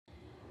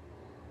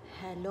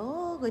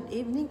Hello, good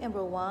evening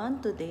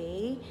everyone.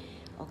 Today,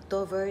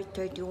 October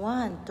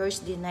 31,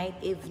 Thursday night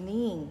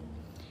evening.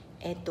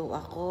 Eto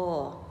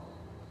ako,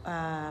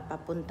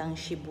 papuntang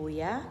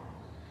Shibuya.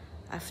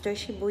 After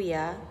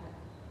Shibuya,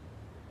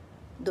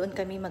 doon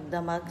kami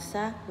magdamag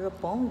sa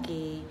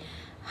Roppongi.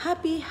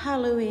 Happy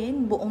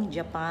Halloween buong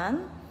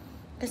Japan.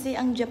 Kasi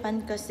ang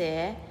Japan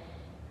kasi,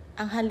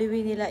 ang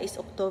Halloween nila is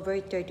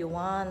October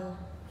 31.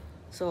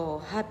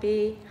 So,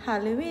 Happy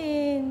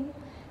Halloween!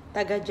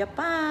 Taga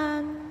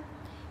Japan!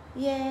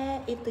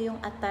 Yeah, ito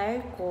yung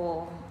attire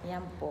ko.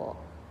 Yan po.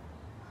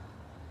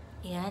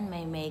 Yan,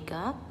 may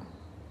makeup.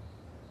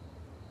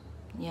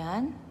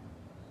 Yan.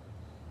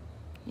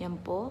 Yan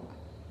po.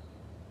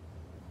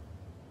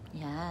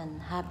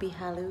 Yan, Happy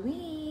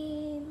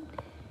Halloween!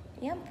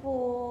 Yan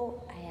po.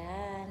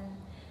 Ayan.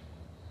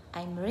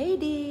 I'm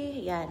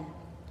ready. Yan.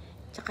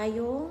 Tsaka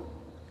yung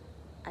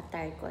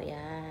attire ko.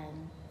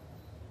 Yan.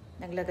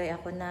 Naglagay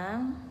ako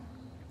ng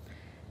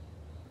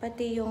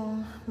pati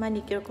yung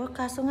manicure ko.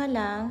 Kaso nga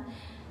lang,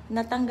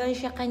 natanggal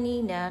siya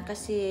kanina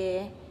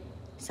kasi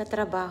sa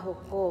trabaho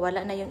ko,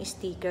 wala na yung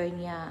sticker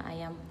niya.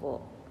 Ayan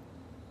po.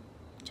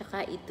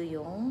 Tsaka ito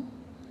yung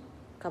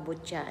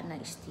kabutya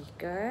na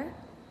sticker.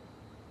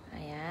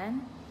 Ayan.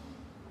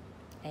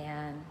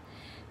 Ayan.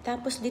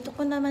 Tapos dito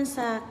ko naman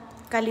sa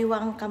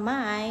kaliwang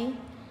kamay.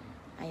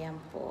 Ayan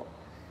po.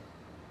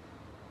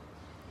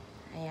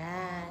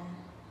 Ayan.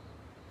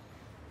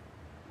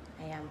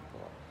 Ayan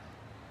po.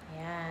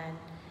 Ayan.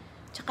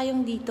 Tsaka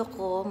yung dito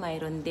ko,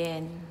 mayroon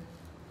din.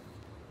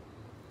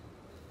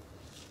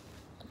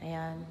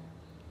 Ayan.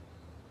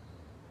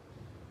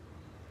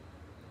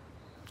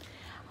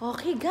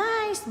 Okay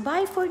guys,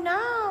 bye for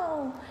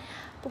now.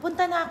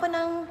 Pupunta na ako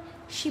ng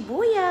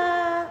Shibuya.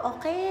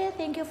 Okay,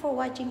 thank you for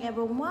watching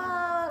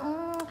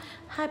everyone.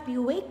 Happy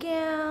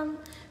weekend.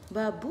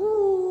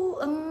 Babu.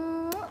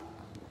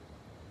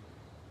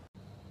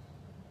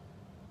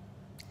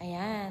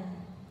 Ayan.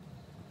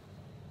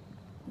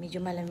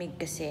 Medyo malamig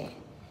kasi.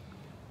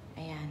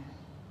 Ayan.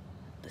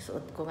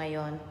 Suot ko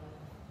ngayon.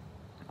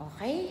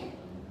 Okay?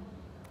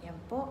 Yan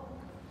po.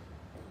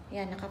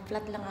 Yan,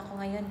 naka-flat lang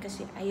ako ngayon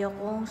kasi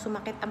ayokong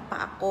sumakit ang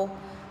paa ko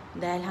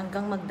dahil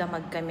hanggang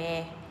magdamag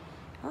kami.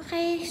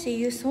 Okay,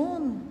 see you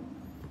soon.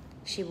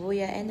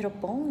 Shibuya and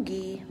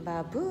Roppongi.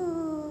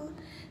 Babu.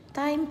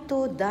 Time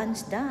to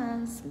dance.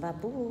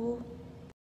 Babu.